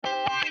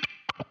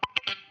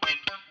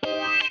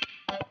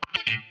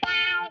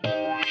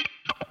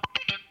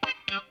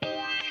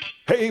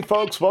Hey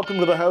folks, welcome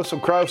to the House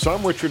of Kraus.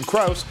 I'm Richard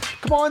Kraus.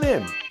 Come on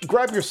in,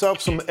 grab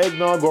yourself some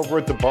eggnog over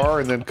at the bar,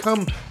 and then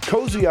come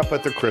cozy up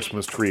at the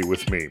Christmas tree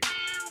with me.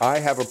 I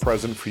have a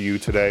present for you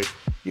today.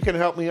 You can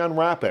help me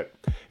unwrap it.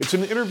 It's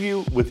an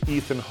interview with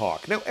Ethan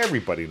Hawke. Now,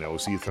 everybody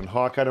knows Ethan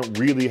Hawke. I don't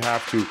really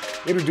have to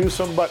introduce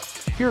him, but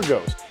here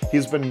goes.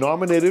 He's been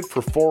nominated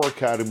for 4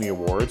 Academy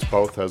Awards,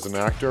 both as an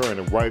actor and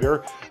a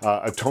writer,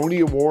 a Tony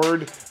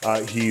Award.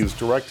 He's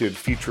directed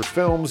feature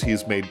films.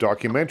 He's made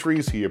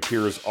documentaries. He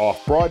appears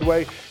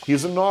off-Broadway.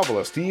 He's a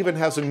novelist. He even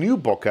has a new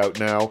book out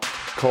now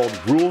called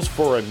Rules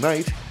for a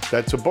Night.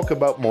 That's a book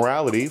about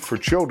morality for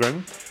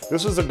children.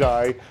 This is a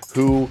guy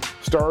who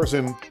stars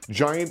in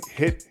giant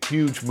hit,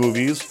 huge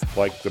movies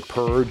like The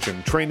Purge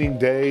and Training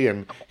Day,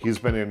 and he's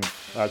been in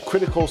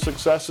critical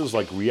successes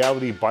like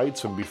Reality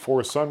Bites and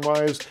Before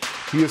Sunrise.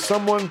 He is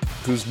someone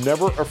who's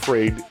never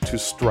afraid to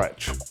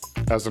stretch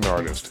as an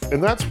artist.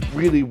 And that's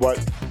really what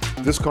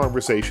this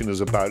conversation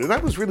is about. And I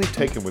was really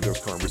taken with this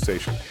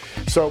conversation.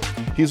 So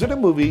he's in a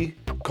movie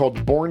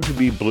called Born to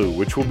be Blue,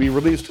 which will be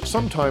released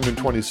sometime in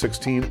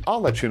 2016. I'll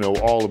let you know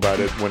all about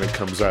it when it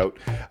comes out.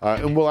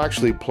 And we'll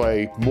actually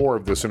play more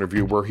of this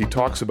interview where he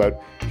talks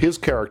about his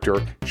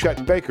character,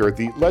 Chet Baker,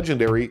 the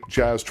legendary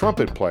jazz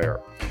trumpet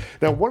player.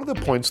 Now, one of the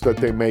points that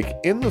they make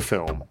in the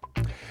film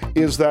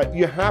is that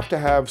you have to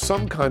have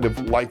some kind of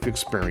life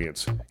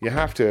experience. You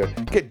have to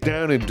get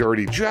down and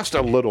dirty just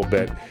a little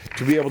bit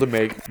to be able to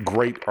make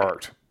great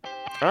art.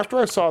 After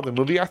I saw the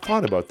movie, I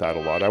thought about that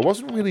a lot. I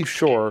wasn't really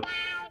sure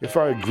if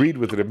I agreed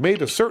with it. It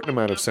made a certain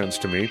amount of sense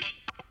to me.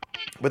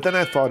 But then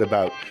I thought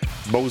about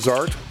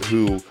Mozart,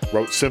 who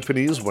wrote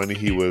symphonies when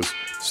he was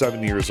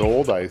 7 years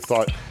old. I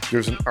thought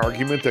there's an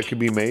argument that can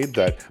be made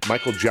that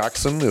Michael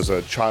Jackson is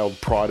a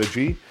child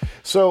prodigy.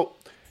 So,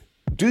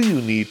 do you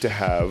need to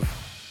have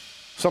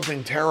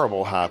something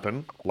terrible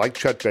happen, like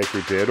Chet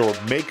Baker did, or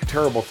make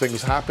terrible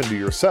things happen to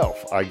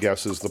yourself, I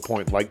guess is the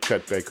point, like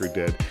Chet Baker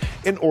did,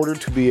 in order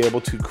to be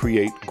able to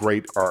create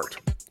great art?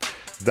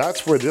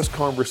 That's where this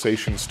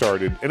conversation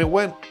started, and it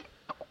went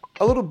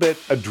a little bit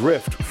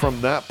adrift from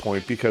that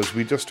point because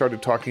we just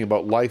started talking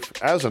about life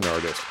as an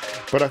artist.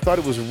 But I thought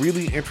it was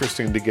really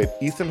interesting to get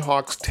Ethan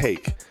Hawke's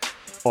take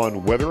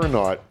on whether or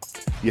not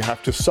you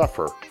have to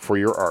suffer for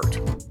your art.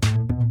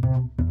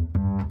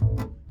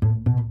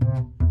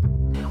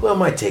 Well,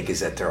 my take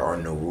is that there are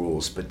no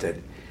rules, but that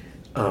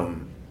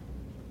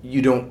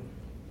you don't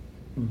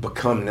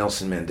become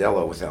Nelson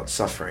Mandela without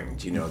suffering.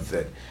 You know,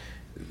 that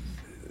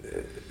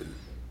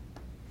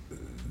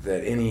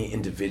any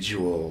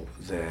individual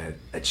that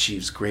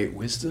achieves great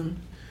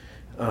wisdom,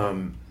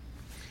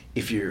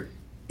 if your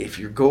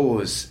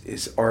goal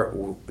is art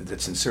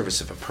that's in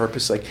service of a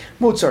purpose, like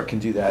Mozart can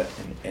do that,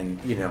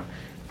 and you know,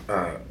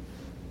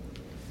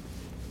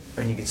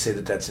 and you can say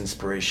that that's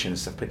inspiration and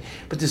stuff,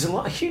 but there's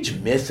a huge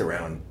myth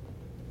around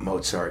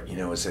Mozart, you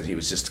know, is that he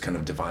was just kind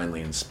of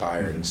divinely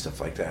inspired and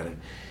stuff like that,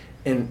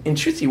 and in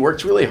truth he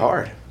worked really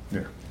hard.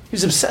 Yeah. He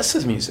was obsessed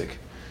with music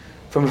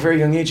from a very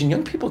young age, and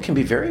young people can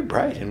be very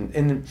bright,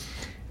 and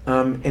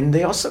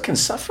they also can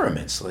suffer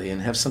immensely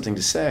and have something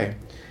to say.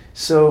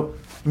 So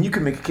you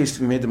can make a case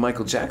to be made that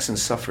Michael Jackson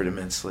suffered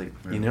immensely,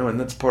 you know, and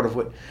that's part of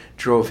what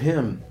drove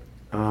him.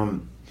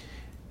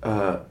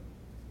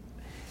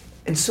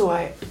 And so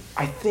I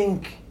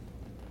think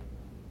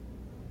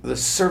the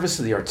service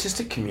of the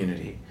artistic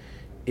community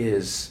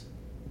is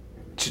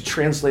to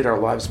translate our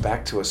lives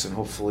back to us and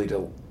hopefully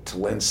to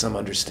lend some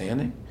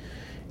understanding,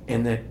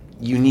 and that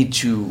you need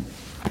to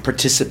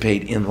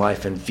participate in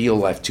life and feel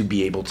life to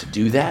be able to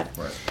do that.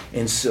 Right.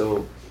 And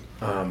so,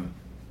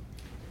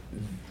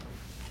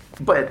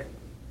 but,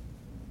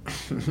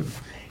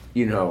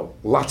 you know,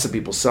 lots of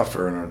people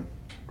suffer and are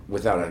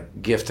without a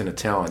gift and a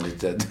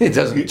talent. It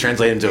doesn't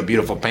translate into a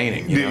beautiful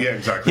painting. You know? Yeah,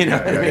 exactly. You know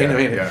what I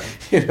mean?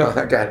 You know,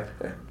 I got.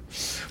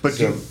 But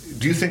so,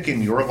 do you think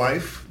in your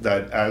life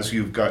that as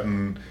you've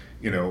gotten,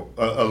 you know,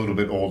 a little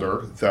bit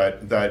older,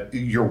 that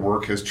your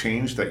work has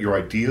changed, that your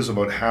ideas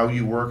about how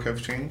you work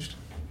have changed?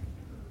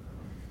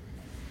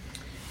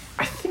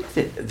 I think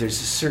that there's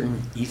a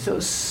certain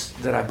ethos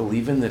that I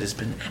believe in that has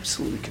been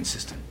absolutely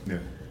consistent. Yeah.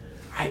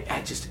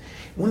 I just,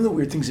 one of the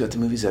weird things about the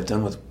movies I've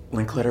done with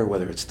Linklater,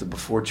 whether it's the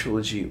Before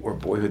trilogy or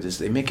Boyhood, is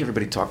they make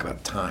everybody talk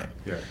about time.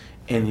 Yeah.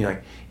 And you're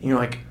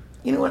like,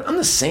 you know what? I'm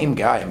the same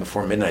guy in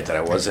Before Midnight that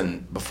I was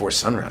in Before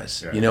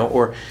Sunrise. Yeah. You know,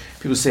 or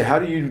people say, how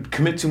do you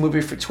commit to a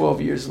movie for 12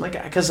 years? I'm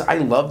like, because I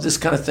love this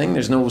kind of thing.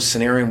 There's no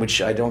scenario in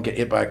which I don't get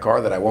hit by a car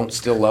that I won't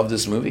still love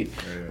this movie.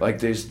 Yeah. Like,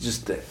 there's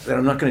just that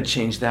I'm not going to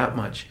change that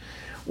much.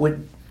 What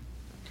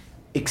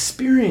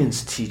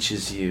experience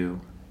teaches you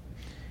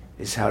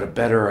is how to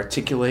better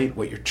articulate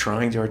what you're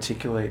trying to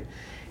articulate.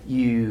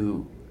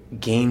 You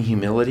gain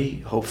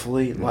humility,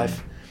 hopefully. Mm-hmm.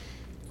 Life,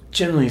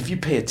 generally, if you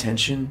pay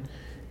attention,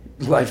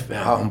 life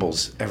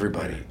humbles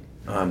everybody.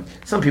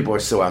 Some people are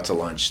so out to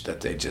lunch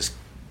that they just,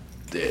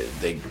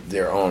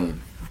 their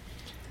own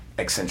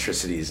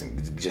eccentricities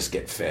and just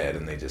get fed,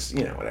 and they just,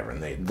 you know, whatever,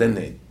 and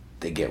then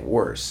they get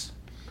worse.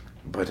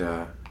 But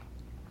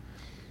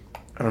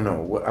I don't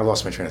know. I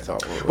lost my train of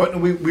thought. But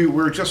we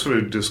were just sort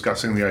of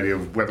discussing the idea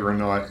of whether or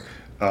not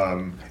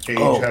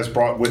age has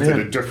brought with it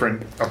a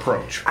different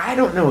approach. I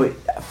don't know.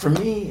 For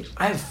me,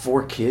 I have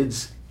 4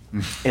 kids,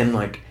 and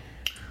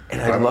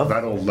I love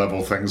that'll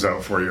level things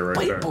out for you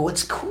there. But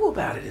what's cool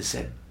about it is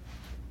that,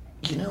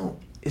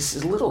 it's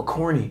a little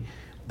corny,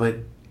 but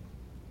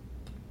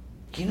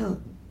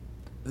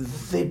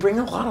they bring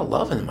a lot of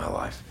love into my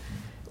life.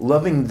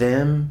 Loving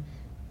them,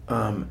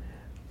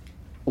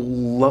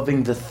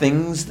 loving the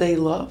things they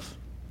love.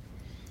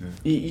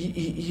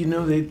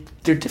 Yeah.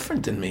 They're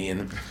different than me,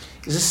 and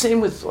it's the same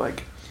with one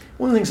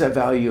of the things I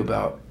value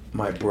about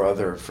my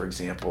brother, for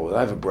example. I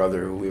have a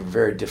brother who we're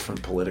very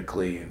different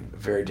politically and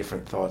very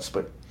different thoughts,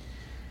 but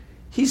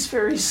he's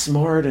very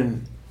smart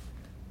and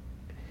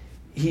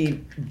he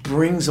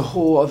brings a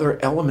whole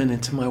other element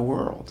into my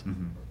world.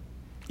 Mm-hmm.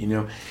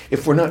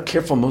 If we're not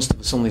careful, most of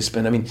us only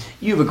spend,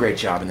 you have a great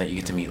job in that you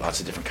get to meet lots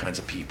of different kinds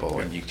of people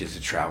and you get to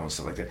travel and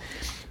stuff like that.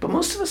 But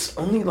most of us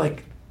only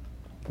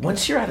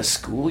once you're out of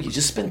school, you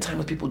just spend time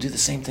with people who do the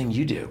same thing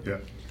you do. Yeah.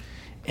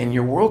 And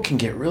your world can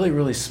get really,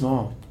 really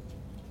small.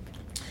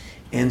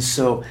 And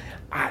so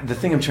the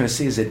thing I'm trying to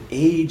say is that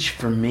age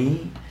for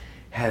me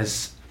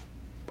has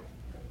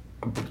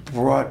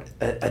brought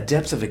a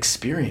depth of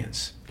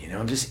experience.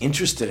 I'm just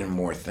interested in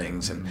more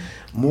things and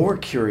more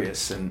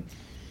curious. And,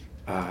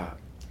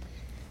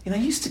 I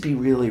used to be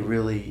really,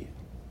 really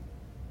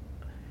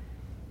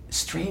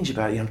strange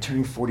about it. I'm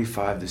turning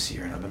 45 this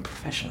year, and I've been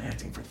professionally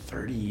acting for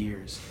 30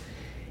 years.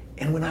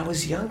 And when I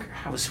was younger,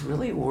 I was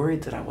really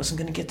worried that I wasn't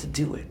going to get to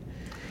do it.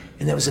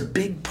 And that was a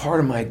big part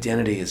of my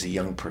identity as a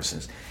young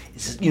person.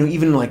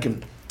 Even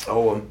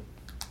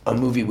a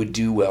movie would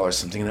do well or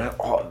something,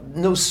 and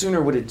no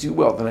sooner would it do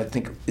well than I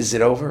think, is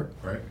it over?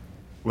 Right.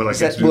 Will I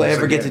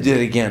ever get to do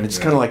it again? It's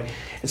kind of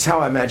it's how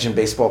I imagine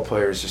baseball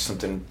players or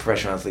something,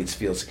 professional athletes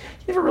feels.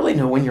 You never really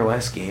know when your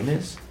last game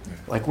is.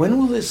 Yeah.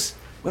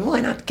 When will I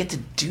not get to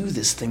do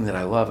this thing that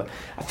I love?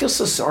 I feel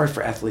so sorry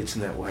for athletes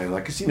in that way.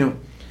 Because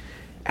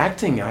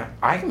acting,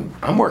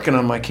 I'm working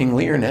on my King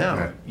Lear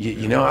now.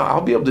 Yeah.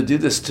 I'll be able to do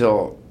this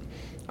till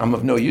I'm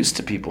of no use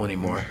to people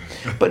anymore.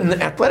 But in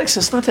the athletics,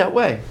 it's not that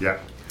way. Yeah.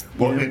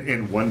 Well,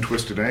 in one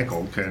twisted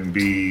ankle can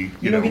be,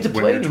 you don't get to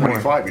play when you're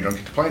 25, you don't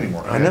get to play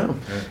anymore. I know.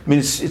 Yeah.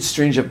 It's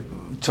strange to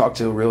talk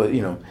to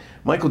really,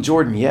 Michael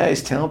Jordan,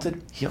 he's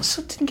talented. He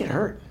also didn't get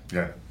hurt.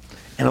 Yeah.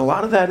 And a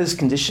lot of that is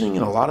conditioning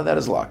and a lot of that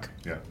is luck.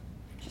 Yeah.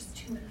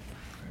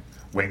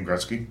 Wayne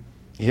Gretzky.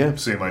 Yeah.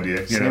 Same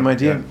idea. Same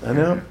idea. Yeah. I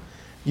know. Yeah.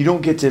 You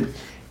don't get to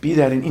be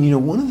that.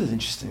 And one of the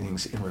interesting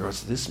things in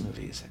regards to this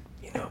movie is that,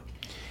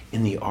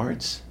 in the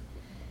arts,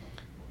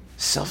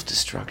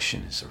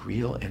 self-destruction is a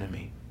real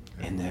enemy.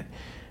 And that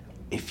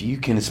if you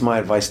can, it's my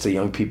advice to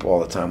young people all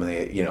the time when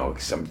they,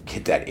 because I'm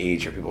hit that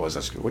age or people always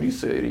ask, what do you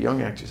say to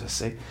young actors? I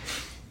say,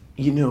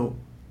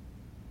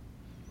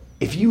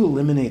 if you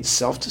eliminate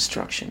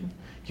self-destruction,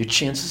 your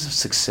chances of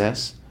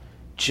success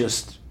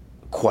just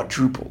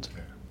quadrupled.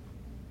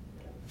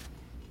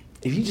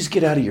 If you just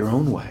get out of your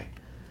own way,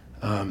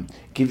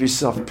 give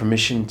yourself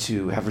permission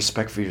to have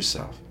respect for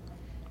yourself,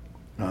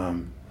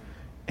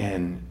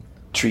 and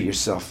treat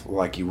yourself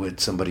like you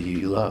would somebody who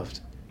you loved.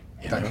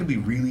 That can be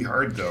really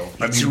hard, though.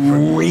 It's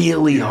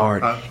really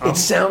hard. It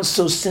sounds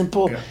so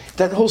simple. Yeah.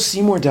 That whole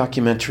Seymour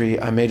documentary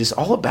I made is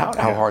all about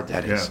how hard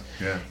that is.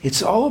 Yeah.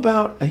 It's all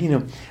about,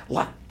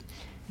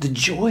 the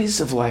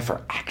joys of life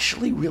are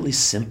actually really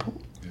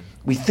simple. Yeah.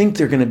 We think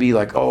they're going to be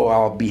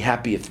I'll be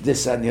happy if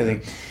this, that, and the other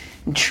thing.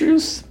 In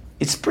truth,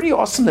 it's pretty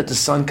awesome that the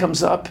sun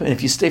comes up, and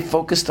if you stay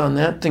focused on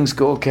that, things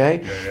go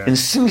okay. Yeah. And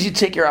as soon as you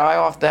take your eye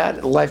off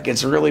that, life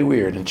gets really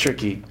weird and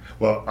tricky.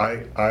 Well,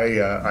 I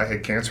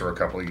had cancer a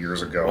couple of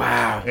years ago.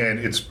 Wow.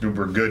 And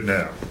we're good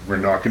now. We're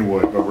knocking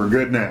wood, but we're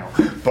good now.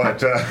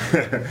 But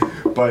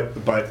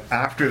but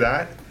after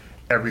that,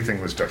 everything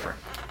was different.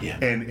 Yeah.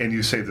 And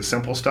you say the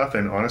simple stuff,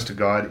 and honest to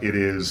God, it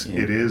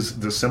is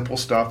the simple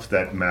stuff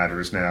that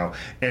matters now.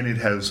 And it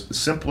has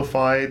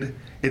simplified.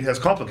 It has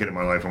complicated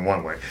my life in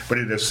one way, but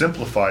it has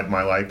simplified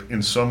my life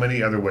in so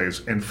many other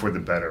ways, and for the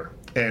better.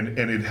 And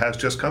it has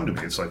just come to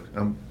me. It's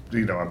I'm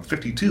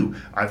 52.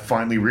 I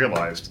finally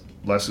realized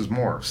less is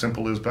more.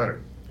 Simple is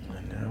better.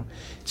 I know.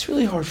 It's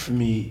really hard for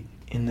me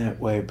in that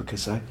way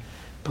because I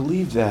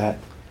believe that,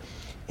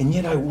 and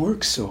yet I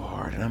work so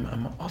hard. And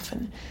I'm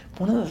often,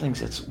 one of the things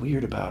that's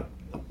weird about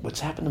what's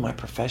happened to my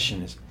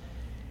profession is,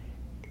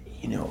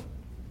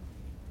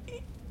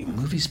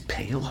 movies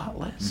pay a lot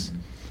less.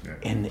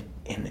 Mm-hmm. Yeah.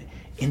 And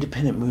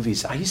independent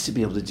movies, I used to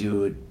be able to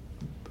do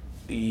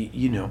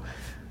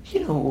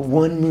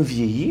one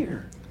movie a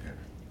year. Yeah.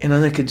 And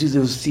then I could do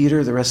those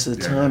theater the rest of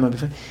the time.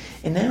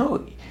 And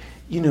now,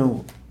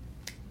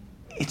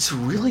 it's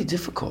really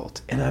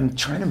difficult. And I'm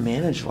trying to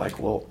manage I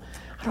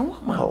don't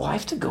want my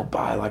life to go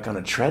by on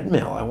a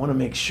treadmill. I want to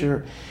make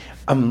sure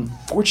I'm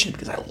fortunate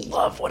because I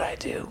love what I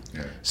do.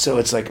 Yeah. So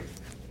it's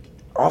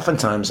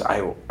oftentimes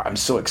I'm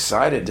so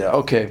excited to,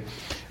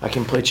 I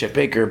can play Chet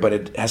Baker, but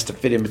it has to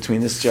fit in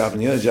between this job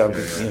and the other job.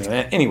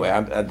 Yeah. Anyway,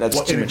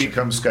 that's too much. It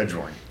becomes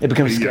scheduling. It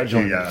becomes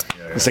scheduling. Yeah.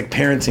 It's like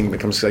parenting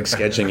becomes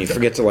scheduling. You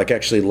forget to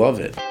actually love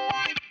it.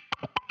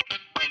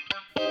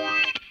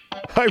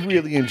 I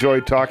really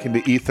enjoyed talking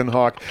to Ethan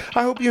Hawke.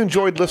 I hope you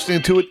enjoyed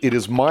listening to it. It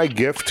is my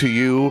gift to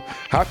you.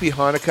 Happy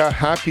Hanukkah,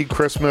 happy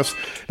Christmas.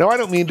 Now, I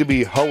don't mean to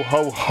be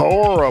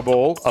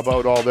horrible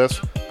about all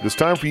this. It's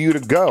time for you to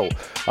go.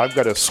 I've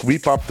got to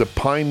sweep up the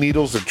pine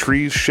needles, the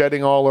trees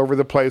shedding all over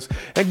the place,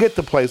 and get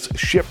the place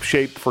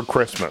ship-shape for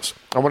Christmas.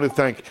 I want to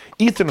thank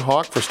Ethan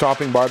Hawke for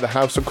stopping by the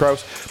House of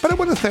Crouse, but I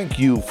want to thank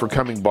you for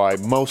coming by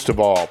most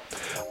of all.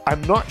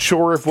 I'm not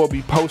sure if we'll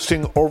be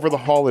posting over the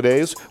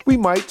holidays. We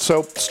might,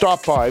 so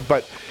stop by,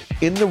 but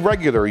in the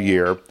regular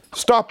year,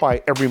 stop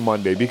by every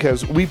Monday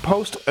because we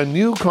post a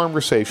new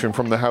conversation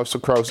from the House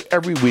of Crouse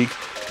every week,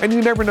 and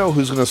you never know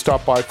who's going to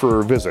stop by for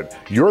a visit.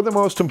 You're the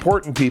most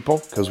important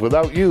people, because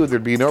without you,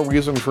 there'd be no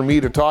reason for me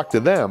to talk to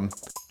them.